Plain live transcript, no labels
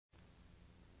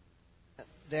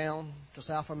down to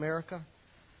South America.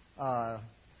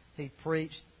 He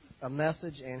preached a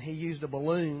message, and he used a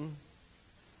balloon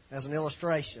as an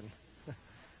illustration.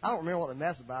 I don't remember what the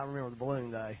message was, but I remember the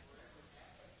balloon, though.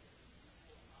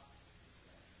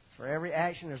 For every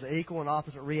action, there's an equal and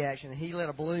opposite reaction. And he let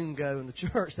a balloon go in the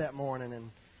church that morning, and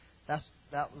that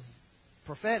was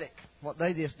prophetic, what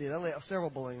they just did. They let several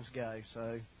balloons go,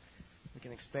 so we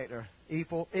can expect an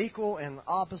equal and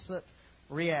opposite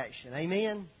reaction.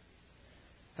 Amen?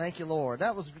 Thank you, Lord.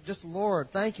 That was just, Lord,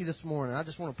 thank you this morning. I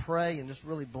just want to pray and just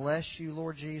really bless you,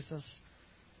 Lord Jesus.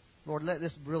 Lord, let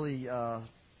this really,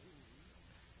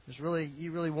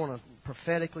 you really want to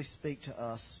prophetically speak to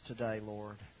us today,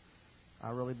 Lord. I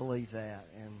really believe that,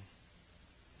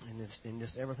 and it's in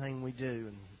just everything we do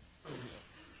and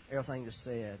everything that's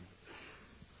said.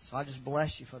 So I just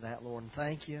bless you for that, Lord, and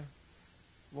thank you.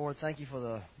 Lord, thank you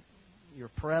for your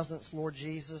presence, Lord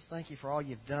Jesus. Thank you for all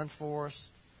you've done for us.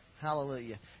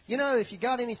 Hallelujah. You know, if you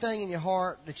got anything in your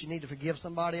heart that you need to forgive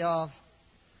somebody of,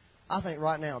 I think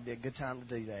right now would be a good time to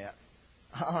do that.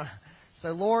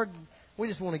 So, Lord, we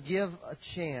just want to give a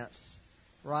chance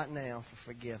right now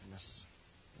for forgiveness.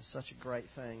 It's such a great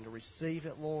thing to receive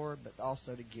it, Lord, but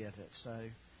also to give it. So,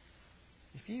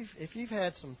 if you've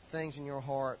had some things in your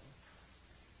heart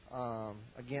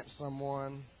against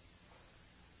someone,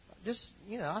 just,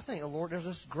 I think, Lord, there's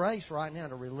this grace right now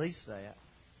to release that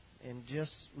and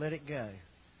just let it go.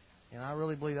 And I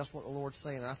really believe that's what the Lord's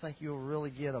saying. And I think you'll really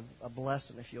get a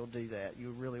blessing if you'll do that.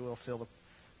 You really will feel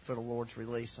the Lord's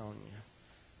release on you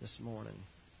this morning.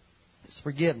 It's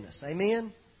forgiveness.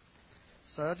 Amen?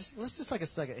 So let's just take a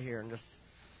second here and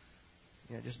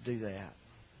just do that.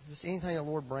 Just anything the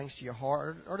Lord brings to your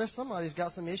heart, or there's somebody who's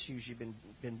got some issues you've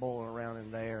been boiling around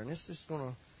in there, and it's just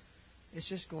going to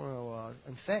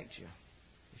infect you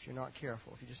if you're not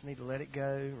careful. If you just need to let it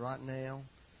go right now,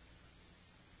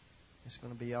 it's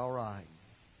going to be all right.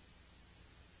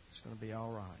 It's going to be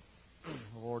all right.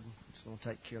 The Lord is going to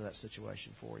take care of that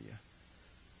situation for you.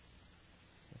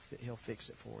 He'll fix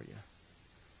it for you.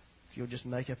 If you'll just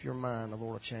make up your mind, the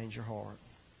Lord will change your heart.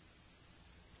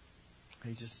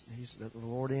 The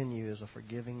Lord in you is a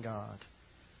forgiving God.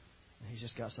 And He's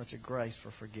just got such a grace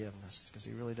for forgiveness, because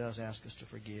He really does ask us to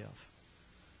forgive.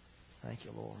 Thank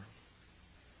you, Lord.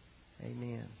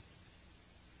 Amen.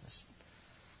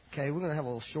 Okay, we're going to have a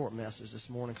little short message this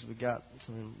morning because we've got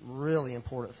some really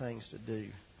important things to do.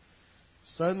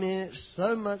 So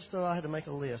much so I had to make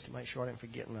a list to make sure I didn't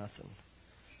forget nothing.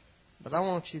 But I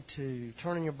want you to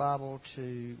turn in your Bible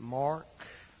to Mark.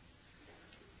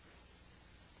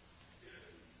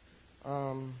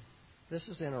 This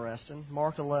is interesting.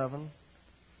 Mark 11.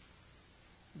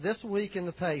 This week in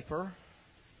the paper,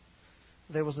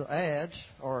 there was an ad,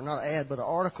 or not an ad, but an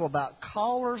article about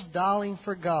callers dialing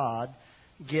for God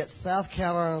get South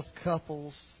Carolina's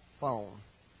couple's phone.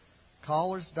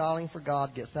 Callers dialing for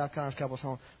God get South Carolina's couple's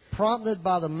phone. Prompted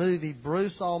by the movie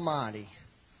Bruce Almighty.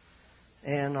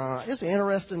 And it's an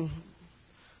interesting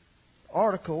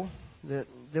article that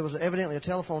there was evidently a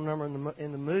telephone number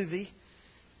in the movie,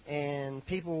 and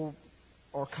people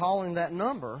are calling that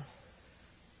number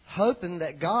hoping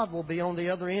that God will be on the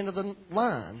other end of the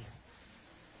line.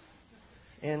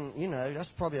 And, that's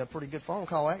probably a pretty good phone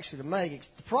call actually to make.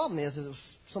 The problem is it was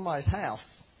somebody's house.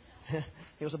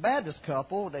 It was a Baptist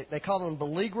couple. They call them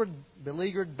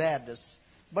beleaguered Baptists.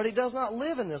 But he does not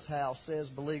live in this house, says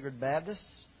beleaguered Baptists.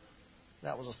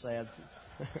 That was a sad...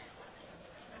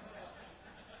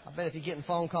 I bet if you're getting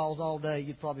phone calls all day,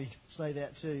 you'd probably say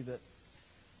that too. But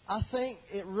I think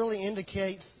it really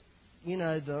indicates,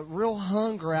 the real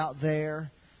hunger out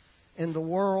there in the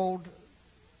world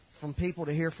from people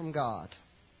to hear from God.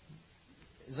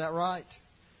 Is that right?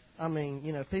 I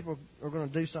mean, people are going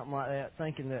to do something like that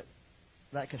thinking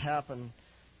that could happen.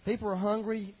 People are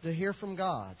hungry to hear from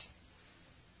God.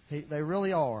 They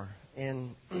really are.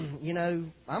 And,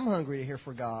 I'm hungry to hear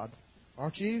from God.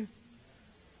 Aren't you?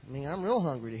 I mean, I'm real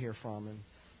hungry to hear from Him.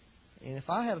 And if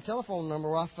I had a telephone number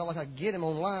where I felt like I could get Him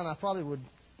online, I probably would.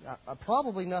 I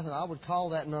would call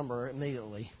that number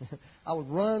immediately. I would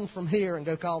run from here and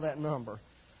go call that number.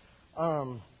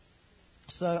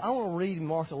 So I want to read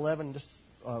Mark 11,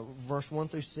 verse 1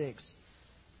 through 6.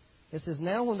 It says,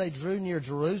 "Now when they drew near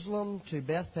Jerusalem to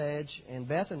Bethphage and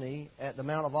Bethany at the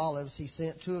Mount of Olives, He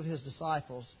sent two of His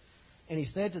disciples. And He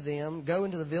said to them, 'Go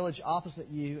into the village opposite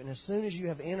you, and as soon as you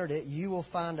have entered it, you will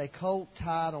find a colt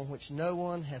tied on which no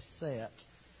one has sat.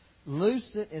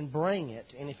 Loose it and bring it.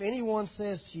 And if anyone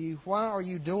says to you, "Why are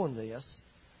you doing this?"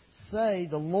 say,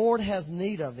 "The Lord has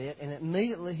need of it," and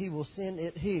immediately He will send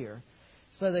it here.'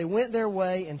 So they went their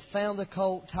way and found the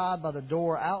colt tied by the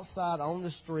door outside on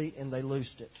the street, and they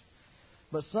loosed it.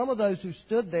 But some of those who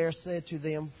stood there said to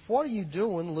them, "What are you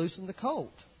doing? Loosen the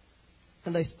colt."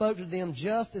 And they spoke to them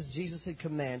just as Jesus had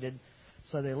commanded,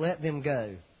 so they let them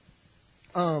go.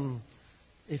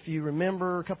 If you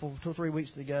remember, 2 or 3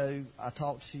 weeks ago, I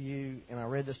talked to you and I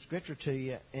read the scripture to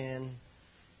you, and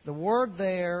the word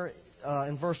there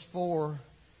in verse 4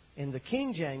 in the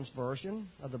King James Version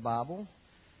of the Bible,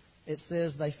 it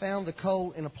says they found the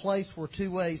colt in a place where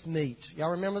two ways meet.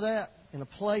 Y'all remember that? In a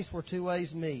place where two ways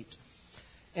meet.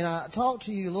 And I talked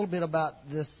to you a little bit about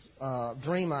this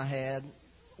dream I had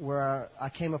where I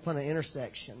came upon an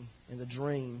intersection in the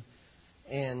dream.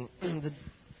 And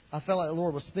I felt like the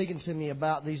Lord was speaking to me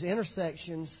about these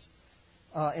intersections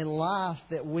in life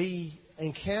that we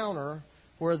encounter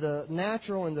where the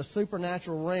natural and the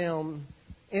supernatural realm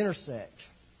intersect.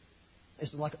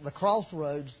 It's like the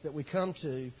crossroads that we come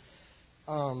to.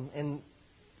 And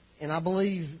I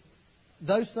believe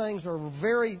those things are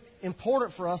very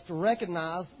important for us to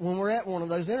recognize when we're at one of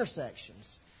those intersections.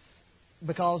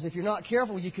 Because if you're not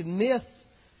careful, you could miss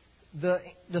the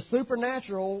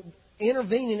supernatural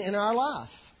intervening in our life.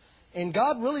 And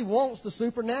God really wants the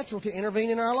supernatural to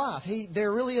intervene in our life.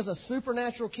 There really is a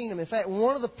supernatural kingdom. In fact,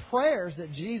 one of the prayers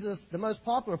that Jesus, the most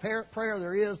popular prayer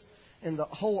there is in the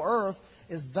whole earth,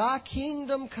 is "Thy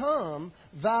kingdom come,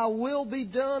 Thy will be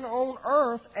done on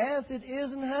earth as it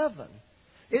is in heaven."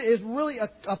 It is really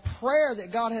a prayer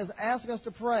that God has asked us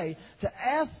to pray, to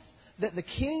ask that the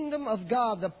kingdom of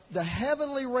God, the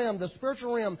heavenly realm, the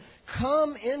spiritual realm,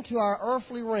 come into our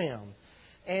earthly realm.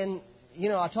 And, you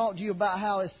know, I talked to you about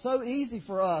how it's so easy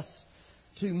for us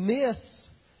to miss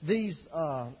these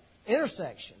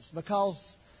intersections because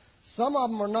some of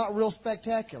them are not real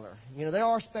spectacular. You know, there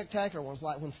are spectacular ones,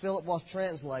 like when Philip was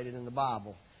translated in the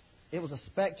Bible. It was a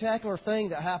spectacular thing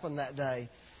that happened that day.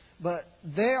 But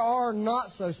there are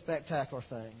not so spectacular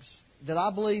things that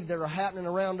I believe that are happening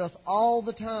around us all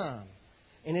the time.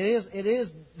 And it is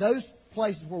those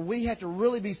places where we have to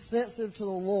really be sensitive to the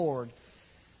Lord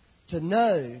to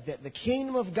know that the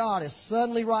kingdom of God is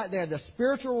suddenly right there. The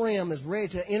spiritual realm is ready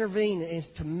to intervene and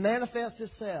to manifest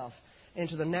itself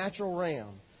into the natural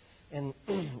realm. And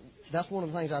that's one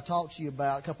of the things I talked to you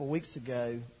about a couple of weeks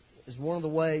ago, is one of the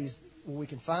ways where we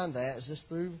can find that is just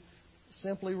through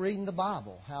simply reading the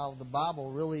Bible, how the Bible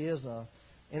really is a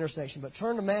intersection. But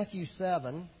turn to Matthew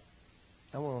 7.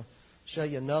 I want to show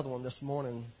you another one this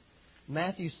morning.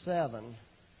 Matthew 7,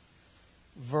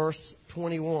 verse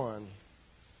 21.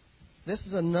 This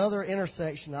is another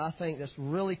intersection I think that's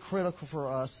really critical for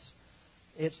us.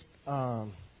 It's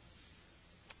in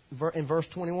verse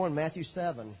 21, Matthew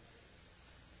 7.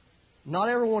 "Not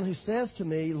everyone who says to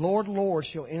me, 'Lord, Lord,'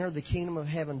 shall enter the kingdom of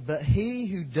heaven, but he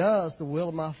who does the will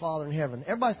of my Father in heaven."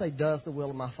 Everybody say, "Does the will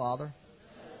of my Father."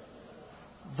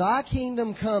 "Thy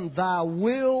kingdom come, Thy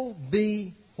will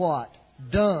be" what?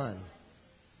 "Done."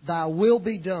 Thy will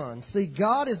be done. See,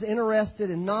 God is interested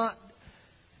in not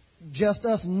just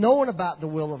us knowing about the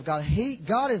will of God.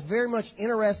 God is very much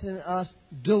interested in us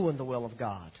doing the will of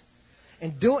God.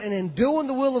 And in doing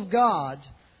the will of God,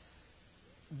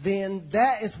 then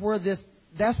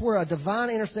that's where a divine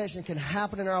intersection can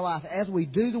happen in our life. As we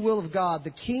do the will of God,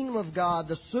 the kingdom of God,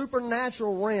 the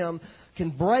supernatural realm can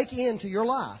break into your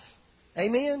life.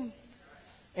 Amen?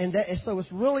 And so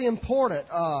it's really important.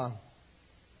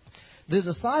 The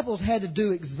disciples had to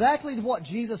do exactly what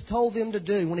Jesus told them to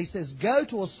do when He says, "Go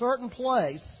to a certain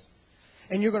place,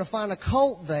 and you're going to find a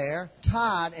colt there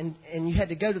tied," and you had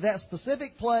to go to that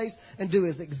specific place and do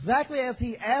exactly as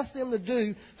He asked them to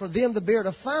do for them to be able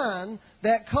to find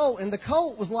that colt. And the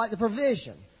colt was like the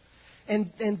provision.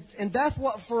 And that's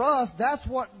what, for us, that's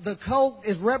what the colt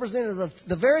is representative of.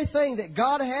 The very thing that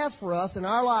God has for us in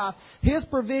our life, His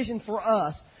provision for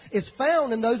us, is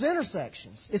found in those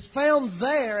intersections. It's found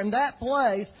there in that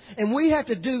place, and we have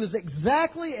to do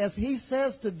exactly as He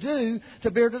says to do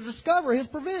to be able to discover His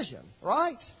provision,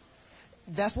 right?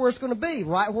 That's where it's going to be,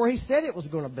 right where He said it was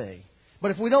going to be.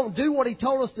 But if we don't do what He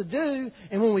told us to do,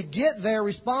 and when we get there,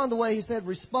 respond the way He said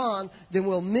respond, then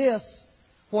we'll miss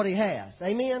what He has.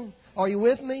 Amen? Are you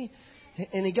with me?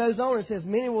 And He goes on and says,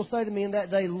 "Many will say to me in that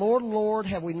day, 'Lord, Lord,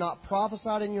 have we not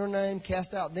prophesied in Your name,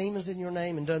 cast out demons in Your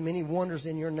name, and done many wonders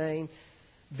in Your name?'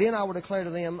 Then I will declare to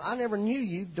them, 'I never knew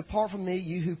you. Depart from me,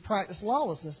 you who practice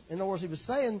lawlessness.'" In other words, He was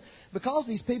saying, because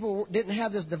these people didn't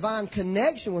have this divine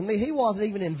connection with me, He wasn't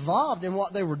even involved in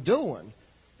what they were doing.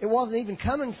 It wasn't even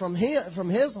coming from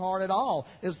His heart at all.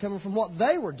 It was coming from what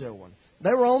they were doing.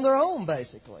 They were on their own,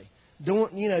 basically,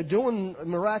 doing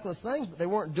miraculous things, but they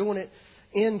weren't doing it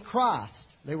in Christ.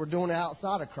 They were doing it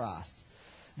outside of Christ.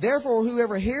 "Therefore,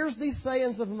 whoever hears these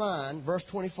sayings of mine," verse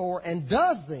 24, "and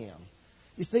does them,"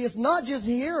 You see, it's not just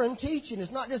hearing teaching.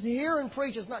 It's not just hearing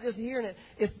preaching. It's not just hearing it.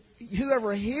 It's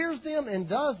whoever hears them and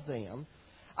does them.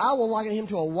 I will liken him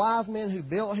to a wise man who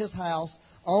built his house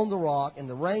on the rock, and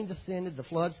the rain descended, the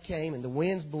floods came, and the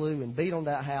winds blew and beat on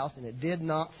that house, and it did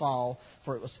not fall,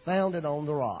 for it was founded on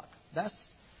the rock.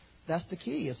 That's the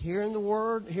key, is hearing the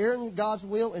Word, hearing God's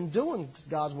will, and doing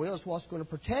God's will is what's going to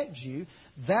protect you.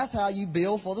 That's how you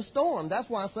build for the storm. That's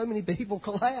why so many people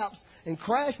collapse and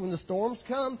crash when the storms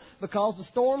come, because the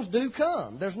storms do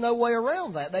come. There's no way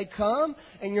around that. They come,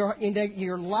 and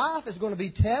your life is going to be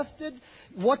tested.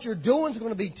 What you're doing is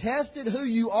going to be tested. Who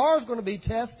you are is going to be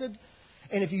tested.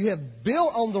 And if you have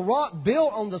built on the rock,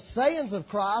 built on the sayings of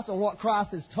Christ, on what Christ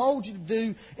has told you to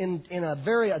do in a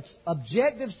very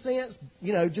objective sense,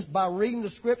 just by reading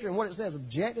the Scripture and what it says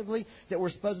objectively that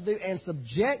we're supposed to do, and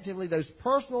subjectively those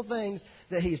personal things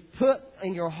that He's put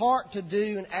in your heart to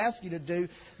do and ask you to do,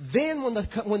 then when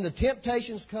the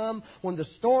temptations come, when the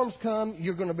storms come,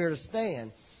 you're going to be able to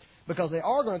stand. Because they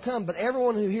are going to come, but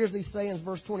everyone who hears these sayings,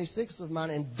 verse 26 of mine,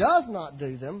 and does not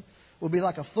do them, will be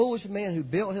like a foolish man who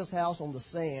built his house on the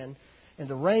sand, and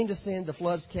the rain descended, the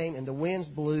floods came, and the winds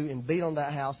blew and beat on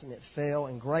that house, and it fell,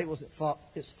 and great was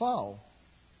its fall.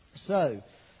 So,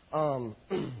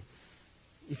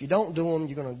 if you don't do them,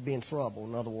 you're going to be in trouble,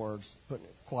 in other words, putting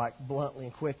it quite bluntly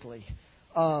and quickly.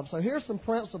 So here's some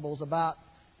principles about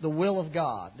the will of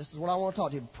God. This is what I want to talk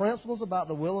to you. Principles about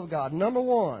the will of God. Number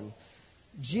one,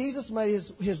 Jesus made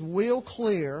His will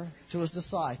clear to His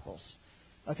disciples.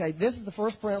 Okay, this is the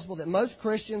first principle that most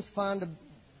Christians find.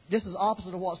 This is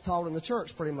opposite of what's taught in the church,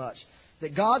 pretty much.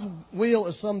 That God's will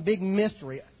is some big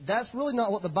mystery. That's really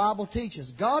not what the Bible teaches.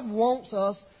 God wants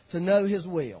us to know His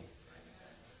will.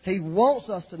 He wants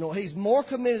us to know. He's more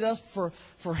committed us for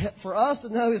us to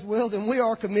know His will than we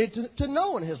are committed to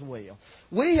knowing His will.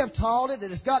 We have taught it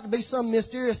that it's got to be some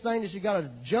mysterious thing that you've got to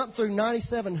jump through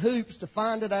 97 hoops to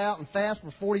find it out and fast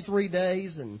for 43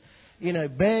 days and,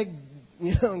 beg,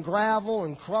 and gravel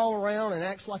and crawl around and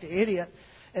act like an idiot.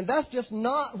 And that's just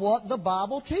not what the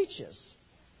Bible teaches.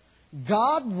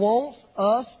 God wants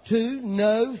us to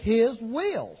know His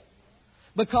will.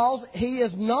 Because He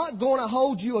is not going to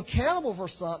hold you accountable for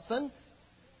something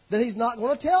that He's not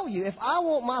going to tell you. If I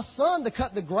want my son to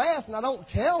cut the grass and I don't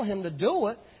tell him to do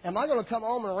it, am I going to come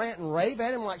home and rant and rave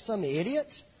at him like some idiot?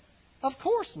 Of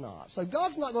course not. So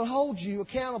God's not going to hold you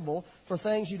accountable for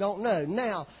things you don't know.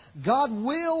 Now, God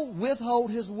will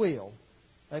withhold His will.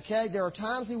 Okay? There are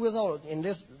times He withholds. And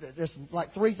there's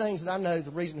like three things that I know the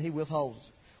reason He withholds.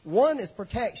 One is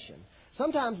protection.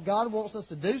 Sometimes God wants us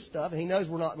to do stuff and He knows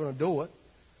we're not going to do it.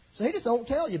 So He just don't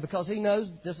tell you because He knows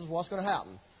this is what's going to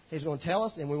happen. He's going to tell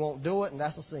us and we won't do it, and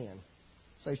that's a sin.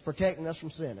 So He's protecting us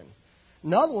from sinning.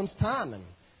 Another one's timing.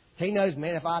 He knows,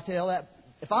 man, if I tell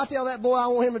that boy I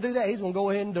want him to do that, he's going to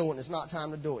go ahead and do it, and it's not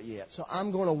time to do it yet. So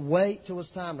I'm going to wait till it's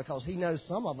time because He knows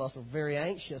some of us are very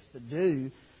anxious to do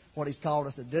what He's called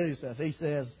us to do. So if He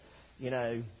says,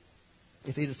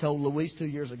 if He just told Luis 2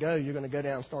 years ago, you're going to go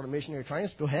down and start a missionary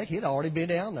training school, heck, he'd already be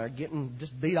down there getting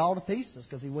just beat all to pieces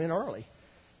because he went early.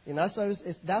 So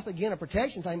that's again a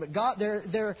protection thing. But God,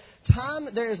 there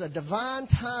is a divine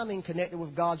timing connected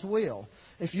with God's will.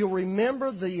 If you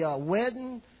remember the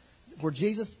wedding where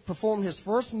Jesus performed His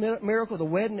first miracle, the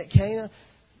wedding at Cana,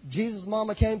 Jesus'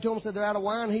 mama came to him and said they're out of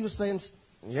wine. He was saying,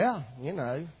 yeah,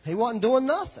 he wasn't doing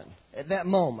nothing at that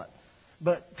moment.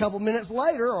 But a couple minutes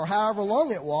later, or however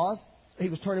long it was, He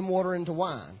was turning water into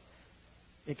wine.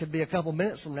 It could be a couple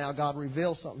minutes from now God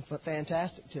reveals something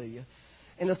fantastic to you.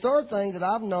 And the third thing that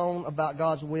I've known about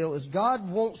God's will is God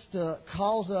wants to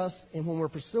cause us, and when we're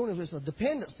pursuing it, it's a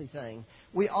dependency thing.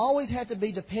 We always have to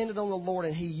be dependent on the Lord,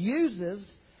 and He uses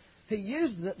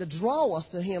it to draw us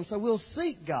to Him. So we'll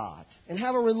seek God and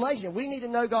have a relationship. We need to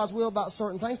know God's will about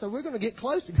certain things, so we're going to get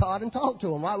close to God and talk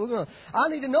to Him. Right? I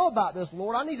need to know about this,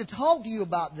 Lord. I need to talk to You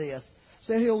about this.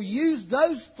 So He'll use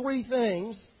those three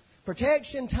things,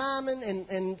 protection, timing,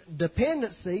 and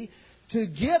dependency, to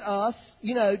get us,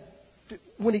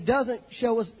 when He doesn't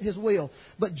show us His will.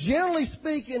 But generally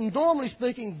speaking, normally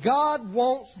speaking, God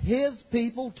wants His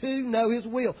people to know His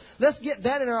will. Let's get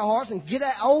that in our hearts and get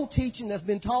that old teaching that's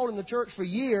been taught in the church for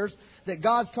years that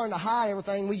God's trying to hide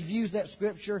everything. We've used that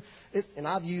scripture, and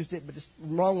I've used it, but it's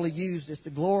wrongly used. It's the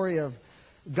glory of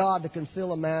God to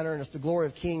conceal a matter, and it's the glory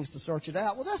of kings to search it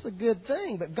out. Well, that's a good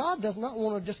thing, but God does not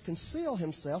want to just conceal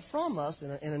Himself from us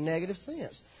in a negative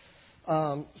sense.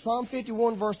 Psalm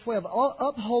 51, verse 12,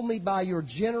 uphold me by Your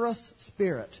generous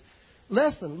spirit.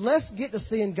 Listen, let's get to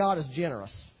seeing God as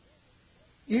generous.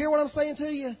 You hear what I'm saying to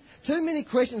you? Too many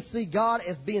Christians see God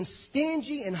as being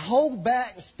stingy and hold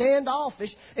back and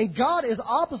standoffish, and God is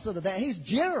opposite of that. He's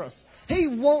generous. He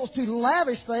wants to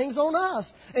lavish things on us.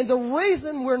 And the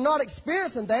reason we're not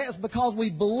experiencing that is because we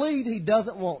believe He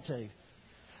doesn't want to.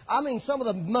 I mean, some of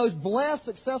the most blessed,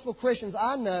 successful Christians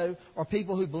I know are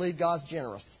people who believe God's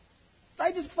generous.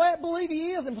 They just flat believe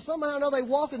He is, and somehow or another they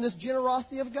walk in this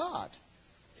generosity of God.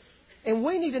 And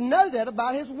we need to know that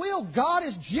about His will. God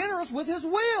is generous with His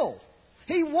will.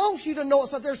 He wants you to know it.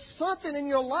 So if there's something in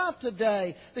your life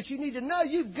today that you need to know,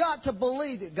 you've got to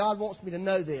believe that God wants me to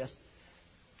know this.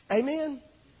 Amen?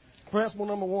 Principle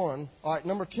number 1. All right,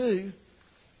 number 2.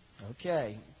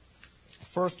 Okay.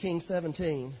 1 Kings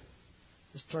 17.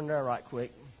 Just turn there right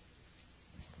quick.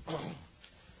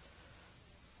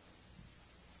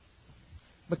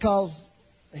 Because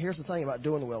here's the thing about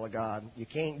doing the will of God. You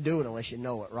can't do it unless you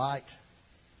know it, right?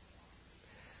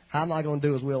 How am I going to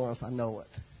do His will unless I know it?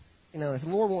 You know, if the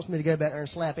Lord wants me to go back there and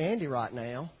slap Andy right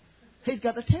now, He's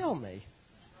got to tell me.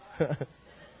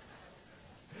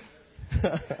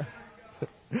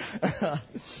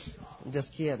 I'm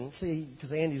just kidding. See,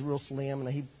 because Andy's real slim and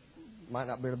he might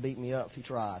not be able to beat me up if he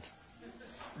tried.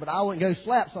 But I wouldn't go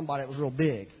slap somebody that was real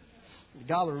big.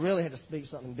 God would really have to speak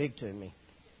something big to me.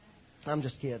 I'm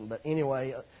just kidding. But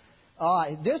anyway, all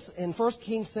right. This in 1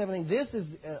 Kings 17.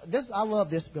 This I love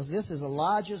this because this is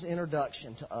Elijah's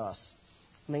introduction to us.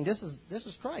 I mean, this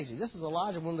is crazy. This is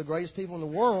Elijah, one of the greatest people in the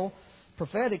world,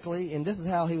 prophetically, and this is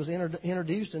how he was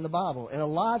introduced in the Bible. And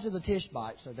Elijah the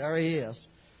Tishbite, so there he is,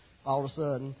 all of a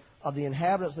sudden, of the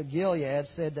inhabitants of Gilead,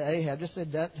 said to Ahab, just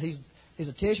said that he's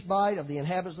a Tishbite of the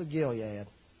inhabitants of Gilead.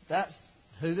 That's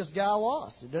who this guy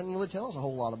was. It doesn't really tell us a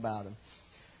whole lot about him,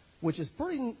 which is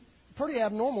pretty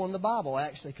abnormal in the Bible,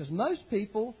 actually, because most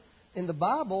people in the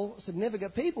Bible,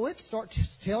 significant people, it starts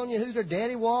telling you who their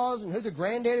daddy was and who their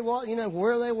granddaddy was, you know,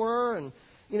 where they were, and,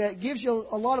 you know, it gives you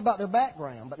a lot about their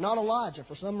background, but not Elijah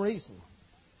for some reason.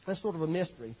 That's sort of a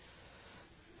mystery.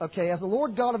 Okay, as the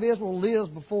Lord God of Israel lives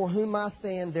before whom I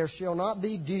stand, there shall not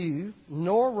be dew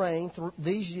nor rain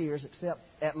these years except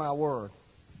at my word.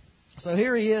 So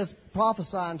here he is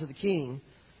prophesying to the king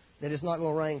that it's not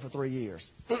going to rain for 3 years.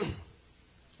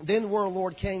 Then the word of the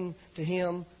Lord came to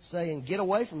him, saying, Get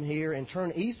away from here and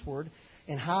turn eastward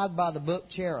and hide by the brook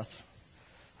Cherith,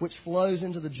 which flows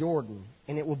into the Jordan.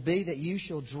 And it will be that you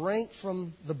shall drink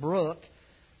from the brook,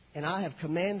 and I have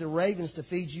commanded the ravens to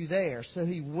feed you there. So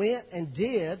he went and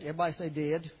did, everybody say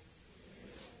did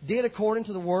according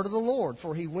to the word of the Lord.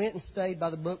 For he went and stayed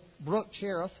by the brook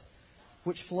Cherith,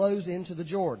 which flows into the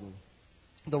Jordan.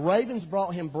 The ravens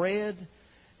brought him bread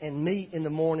and meat in the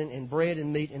morning, and bread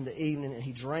and meat in the evening, and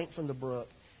he drank from the brook.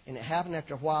 And it happened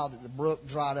after a while that the brook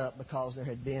dried up because there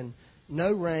had been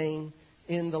no rain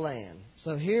in the land.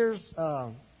 So here's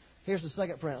the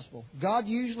second principle. God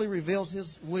usually reveals His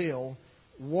will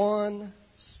one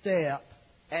step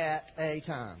at a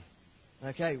time.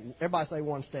 Okay, everybody say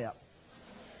one step.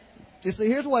 You see,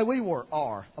 here's the way we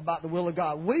are about the will of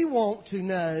God. We want to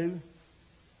know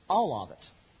all of it.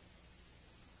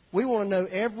 We want to know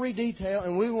every detail,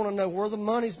 and we want to know where the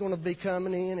money's going to be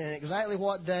coming in, and exactly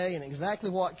what day, and exactly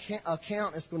what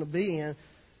account it's going to be in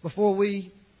before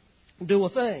we do a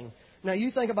thing. Now, you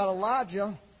think about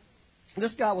Elijah.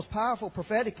 This guy was powerful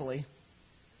prophetically,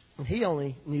 and he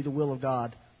only knew the will of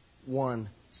God one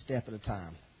step at a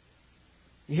time.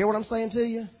 You hear what I'm saying to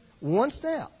you? One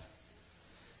step.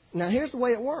 Now, here's the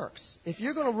way it works. If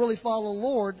you're going to really follow the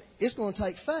Lord, it's going to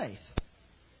take faith.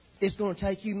 It's going to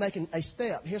take you making a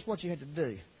step. Here's what you have to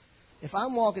do. If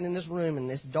I'm walking in this room and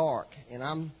it's dark and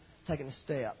I'm taking a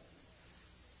step,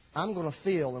 I'm going to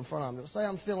feel in front of me. Say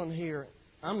I'm feeling here,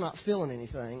 I'm not feeling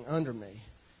anything under me.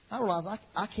 I realize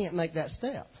I can't make that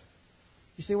step.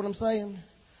 You see what I'm saying?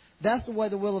 That's the way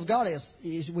the will of God is.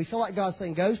 We feel like God's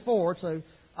saying, go forward, so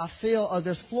I feel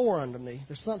there's floor under me.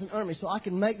 There's something under me, so I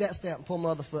can make that step and pull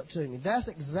my other foot to me. That's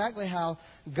exactly how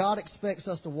God expects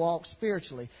us to walk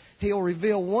spiritually. He'll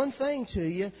reveal one thing to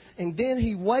you, and then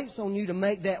He waits on you to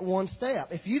make that one step.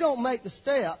 If you don't make the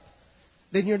step,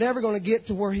 then you're never going to get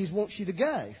to where He wants you to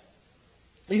go.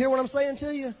 You hear what I'm saying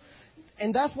to you?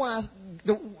 And that's why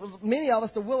many of us,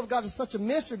 the will of God is such a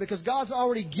mystery, because God's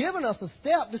already given us a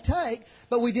step to take,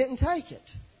 but we didn't take it.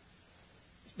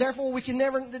 Therefore, we can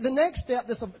never, the next step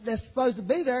that's supposed to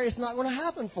be there, it's not going to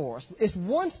happen for us. It's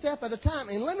one step at a time.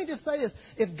 And let me just say this.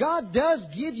 If God does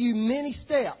give you many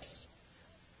steps,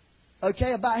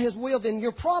 okay, about His will, then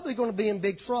you're probably going to be in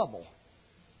big trouble.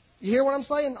 You hear what I'm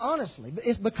saying? Honestly.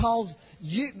 It's because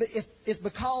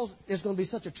there's going to be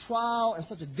such a trial and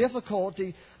such a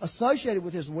difficulty associated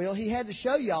with His will. He had to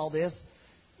show you all this,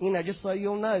 just so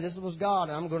you'll know this was God.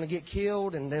 And I'm going to get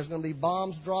killed, and there's going to be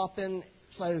bombs dropping.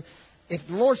 So if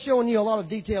the Lord's showing you a lot of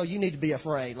detail, you need to be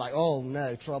afraid. Like, oh,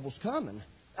 no, trouble's coming.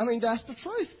 I mean, that's the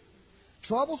truth.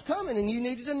 Trouble's coming, and you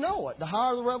needed to know it. The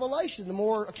higher the revelation, the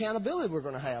more accountability we're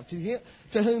going to have.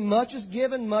 To whom much is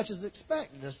given, much is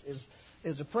expected. This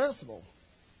is a principle.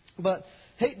 But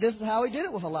this is how he did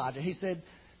it with Elijah. He said,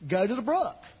 go to the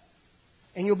brook,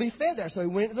 and you'll be fed there. So he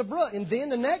went to the brook. And then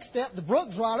the next step, the brook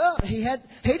dried up. He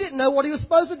didn't know what he was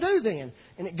supposed to do then.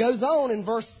 And it goes on in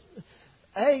verse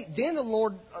 8. Then the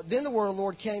word of the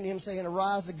Lord came to him, saying,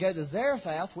 arise and go to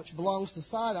Zarephath, which belongs to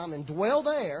Sidon, and dwell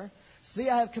there. See,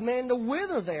 I have commanded a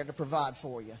wither there to provide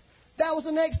for you. That was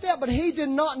the next step. But he did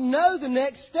not know the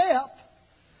next step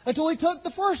until he took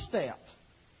the first step.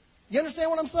 You understand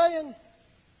what I'm saying?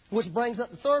 Which brings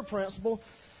up the third principle.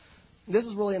 This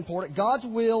is really important. God's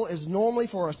will is normally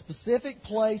for a specific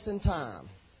place and time.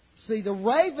 See, the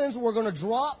ravens were going to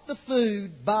drop the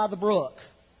food by the brook.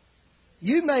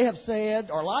 You may have said,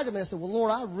 or Elijah may have said, well,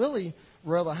 Lord, I'd really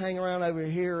rather hang around over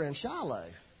here in Shiloh.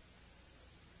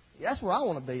 That's where I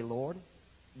want to be, Lord.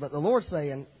 But the Lord's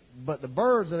saying, but the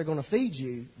birds that are going to feed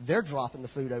you, they're dropping the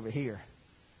food over here.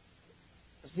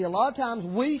 See, a lot of times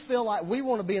we feel like we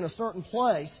want to be in a certain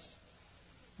place,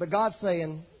 but God's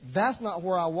saying, that's not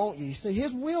where I want you. See,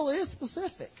 His will is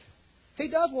specific. He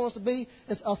does want us to be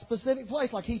in a specific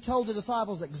place, like He told the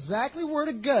disciples exactly where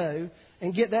to go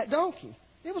and get that donkey.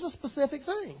 It was a specific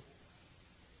thing.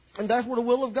 And that's where the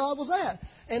will of God was at.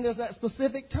 And there's that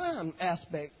specific time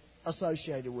aspect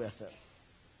associated with it.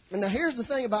 And now here's the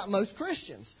thing about most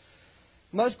Christians.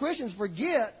 Most Christians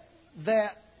forget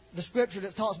that the scripture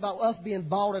that talks about us being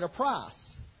bought at a price.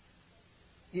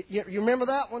 You remember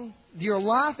that one? Your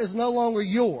life is no longer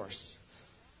yours.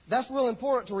 That's real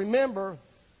important to remember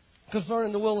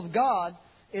concerning the will of God,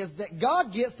 is that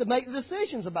God gets to make the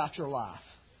decisions about your life.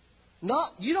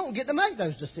 You don't get to make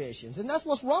those decisions. And that's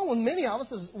what's wrong with many of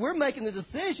us, is we're making the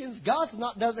decisions. God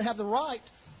doesn't have the right.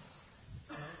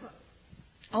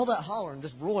 All that hollering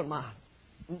just ruined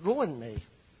me.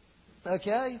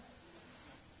 Okay?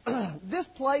 This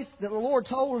place that the Lord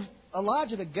told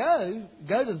Elijah to go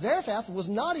to Zarephath, was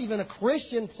not even a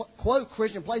Christian, quote,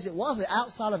 Christian place. It was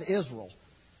outside of Israel.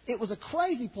 It was a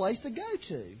crazy place to go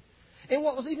to. And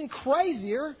what was even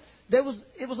crazier, it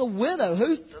was a widow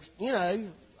who,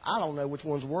 I don't know which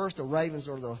one's worse, the ravens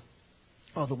or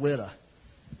the widow.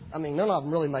 I mean, none of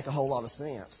them really make a whole lot of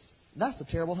sense. That's the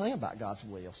terrible thing about God's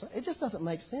will. It just doesn't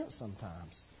make sense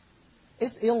sometimes.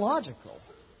 It's illogical.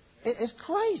 It's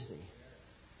crazy.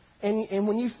 And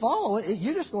when you follow it,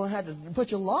 you're just going to have to put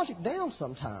your logic down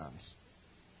sometimes.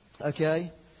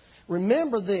 Okay?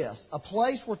 Remember this. A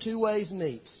place where two ways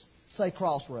meet. Say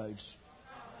crossroads.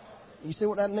 You see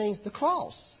what that means? The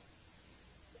cross.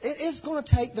 It's going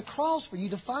to take the cross for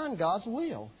you to find God's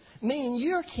will. Meaning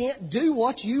you can't do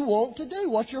what you want to do,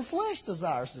 what your flesh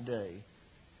desires to do.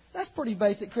 That's pretty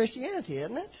basic Christianity,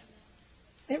 isn't it?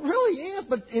 It really is.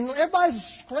 But everybody's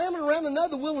scrambling around to know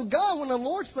the will of God when the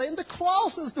Lord's saying the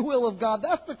cross is the will of God.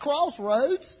 That's the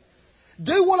crossroads.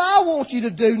 Do what I want you to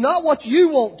do, not what you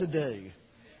want to do.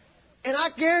 And I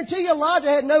guarantee you Elijah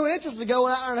had no interest in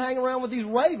going out there and hanging around with these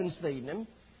ravens feeding him.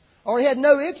 Or he had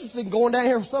no interest in going down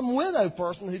here with some widow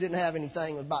person who didn't have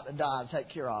anything, was about to die, to take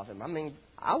care of him. I mean,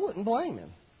 I wouldn't blame him.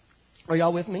 Are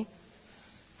y'all with me?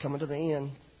 Coming to the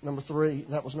end. Number 3.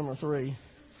 That was number 3.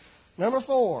 Number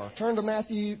 4. Turn to back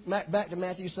to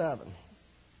Matthew 7.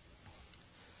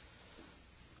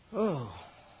 Oh.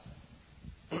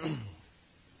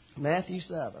 Matthew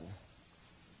 7.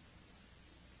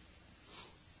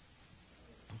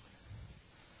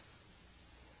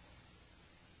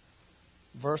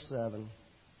 Verse 7.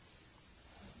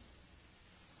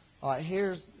 All right,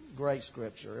 here's great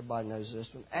scripture. Everybody knows this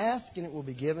one. Ask and it will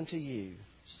be given to you.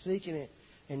 Seeking it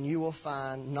and you will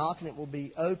find. Knocking it will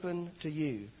be open to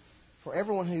you. For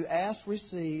everyone who asks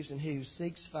receives, and who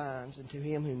seeks finds, and to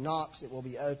him who knocks it will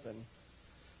be open.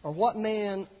 Or what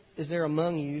man is there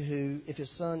among you who, if his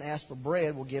son asks for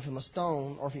bread, will give him a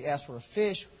stone? Or if he asks for a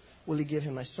fish, will he give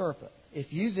him a serpent?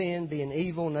 If you then, being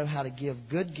evil, know how to give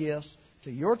good gifts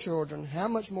to your children, how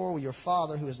much more will your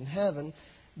Father who is in heaven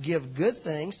give good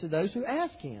things to those who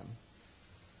ask Him?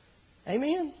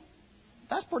 Amen?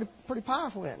 That's pretty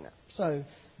powerful, isn't it? So,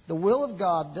 the will of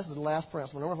God, this is the last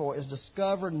principle, number 4, is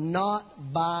discovered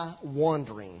not by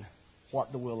wondering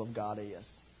what the will of God is.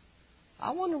 I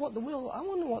wonder what the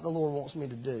Lord wants me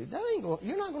to do.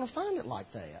 You're not going to find it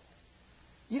like that.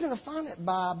 You're going to find it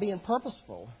by being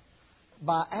purposeful,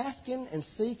 by asking and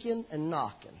seeking and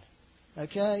knocking.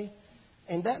 Okay?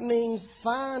 And that means,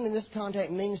 find in this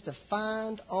context means to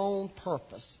find on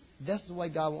purpose. That's the way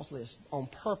God wants to live. On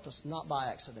purpose, not by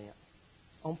accident.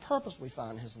 On purpose we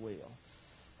find His will.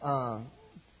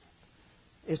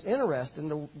 It's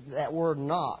interesting, that word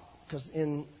knock, because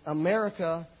in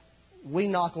America, we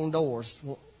knock on doors.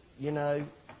 Well, you know,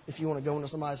 if you want to go into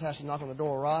somebody's house, you knock on the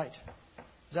door, right?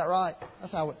 Is that right?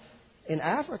 That's how. In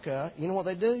Africa, you know what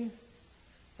they do?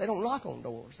 They don't knock on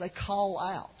doors. They call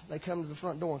out. They come to the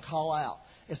front door and call out.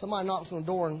 If somebody knocks on the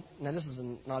door, now this is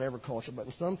not every culture, but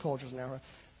in some cultures in Africa,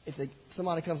 if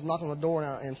somebody comes and knocks on the door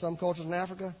in some cultures in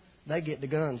Africa, they get the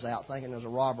guns out thinking there's a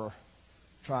robber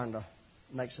trying to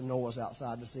make some noise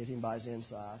outside to see if anybody's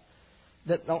inside.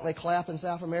 Don't they clap in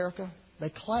South America? They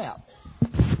clap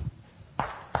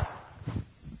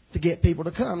to get people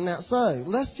to come. Now, so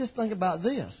let's just think about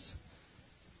this.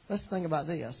 Let's think about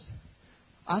this.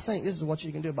 I think this is what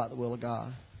you can do about the will of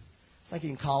God. I think you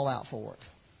can call out for it.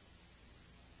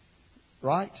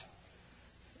 Right?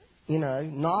 You know,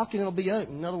 knock and it'll be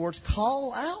open. In other words,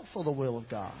 call out for the will of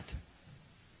God.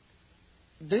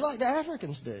 Do like the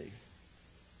Africans do.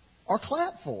 Or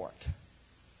clap for it.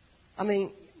 I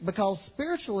mean, because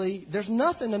spiritually, there's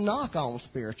nothing to knock on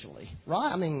spiritually.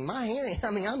 Right? I mean,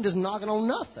 I'm just knocking on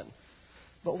nothing.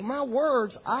 But with my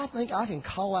words, I think I can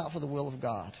call out for the will of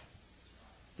God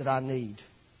that I need.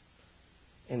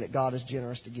 And that God is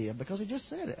generous to give. Because He just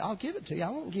said it. I'll give it to you. I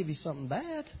won't give you something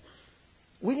bad.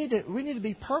 We need to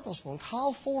be purposeful and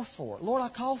call forth for it. Lord, I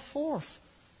call forth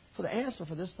for the answer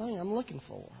for this thing I'm looking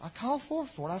for. I call forth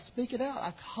for it. I speak it out.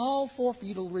 I call forth for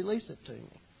you to release it to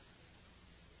me.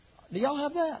 Do y'all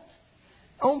have that?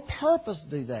 On purpose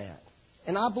do that.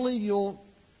 And I believe you'll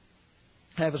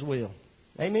have His will.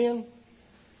 Amen?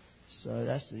 So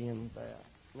that's the end of that.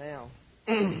 Now,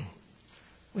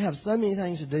 we have so many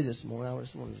things to do this morning. I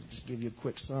just wanted to just give you a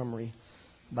quick summary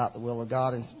about the will of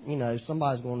God. And, you know,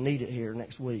 somebody's going to need it here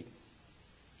next week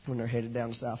when they're headed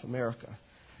down to South America.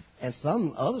 And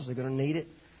some others are going to need it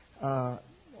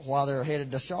while they're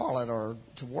headed to Charlotte or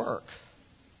to work,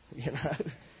 you know.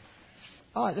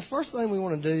 All right, the first thing we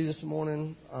want to do this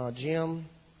morning, Jim,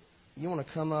 you want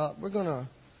to come up. We're going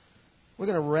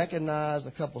to recognize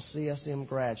a couple CSM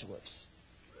graduates.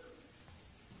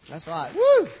 That's right.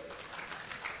 Woo!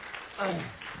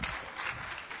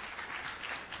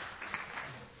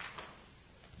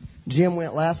 Jim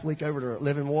went last week over to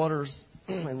Living Waters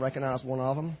and recognized one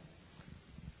of them.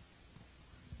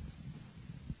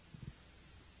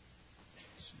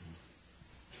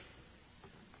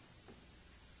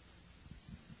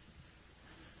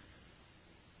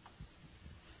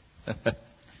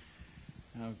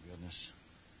 Oh, goodness.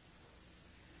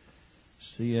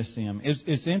 CSM.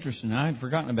 It's interesting. I had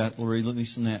forgotten about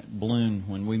releasing that balloon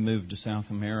when we moved to South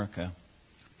America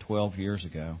 12 years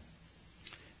ago.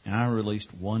 And I released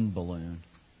one balloon.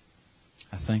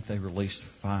 I think they released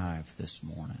 5 this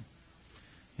morning.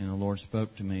 And the Lord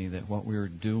spoke to me that what we're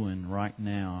doing right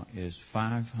now is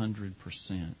 500%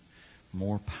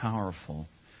 more powerful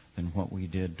than what we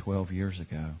did 12 years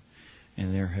ago.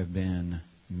 And there have been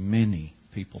many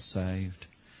people saved,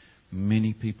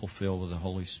 many people filled with the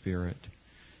Holy Spirit,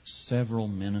 several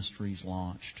ministries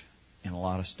launched, and a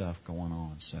lot of stuff going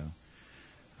on. So,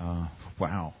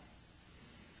 wow.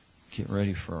 Get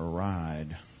ready for a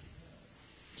ride.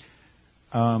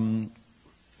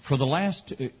 For the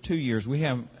last 2 years, we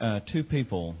have 2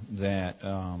 people that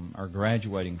are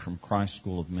graduating from Christ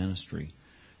School of Ministry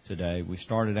today. We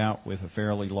started out with a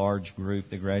fairly large group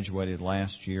that graduated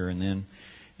last year, and then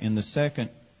in the second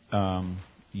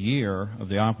year of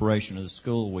the operation of the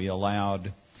school, we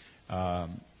allowed a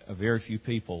very few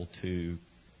people to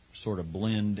sort of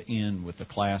blend in with the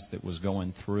class that was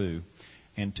going through.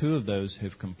 And 2 of those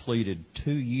have completed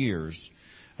 2 years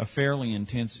of fairly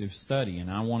intensive study. And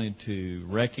I wanted to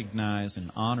recognize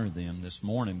and honor them this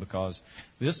morning because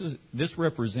this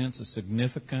represents a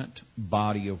significant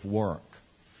body of work.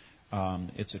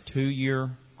 It's a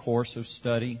 2-year course of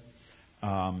study.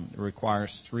 It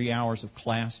requires 3 hours of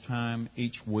class time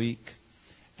each week.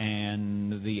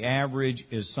 And the average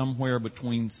is somewhere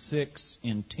between 6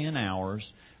 and 10 hours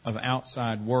of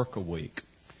outside work a week.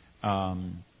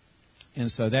 And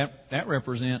so that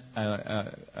represents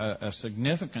a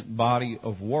significant body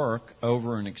of work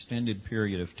over an extended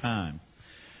period of time.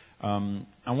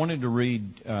 I wanted to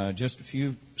read just a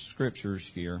few scriptures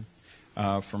here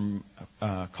from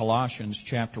Colossians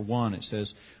chapter 1. It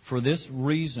says, "For this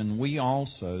reason we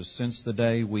also, since the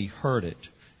day we heard it,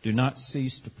 do not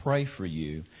cease to pray for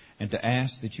you and to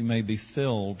ask that you may be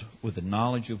filled with the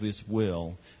knowledge of His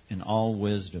will in all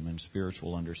wisdom and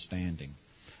spiritual understanding,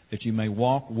 that you may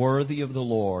walk worthy of the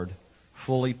Lord,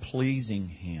 fully pleasing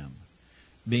Him,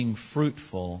 being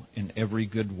fruitful in every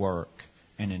good work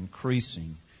and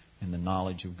increasing in the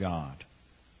knowledge of God."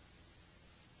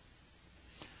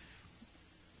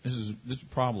 This is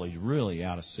probably really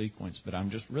out of sequence, but I'm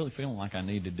just really feeling like I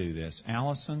need to do this.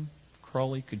 Allison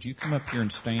Crowley, could you come up here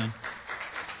and stand?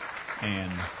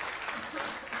 And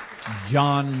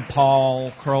John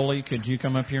Paul Crowley, could you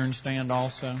come up here and stand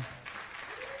also?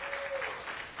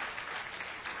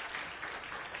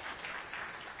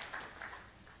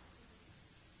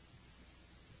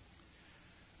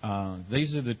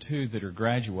 These are the two that are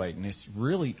graduating. It's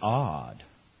really odd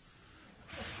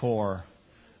for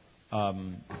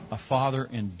a father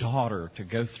and daughter to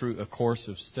go through a course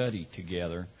of study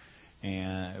together,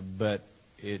 but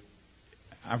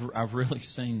I've really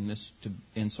seen this,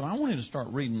 and so I wanted to start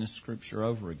reading this scripture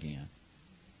over again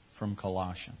from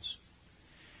Colossians.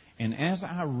 And as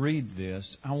I read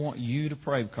this, I want you to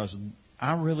pray, because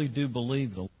I really do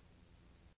believe the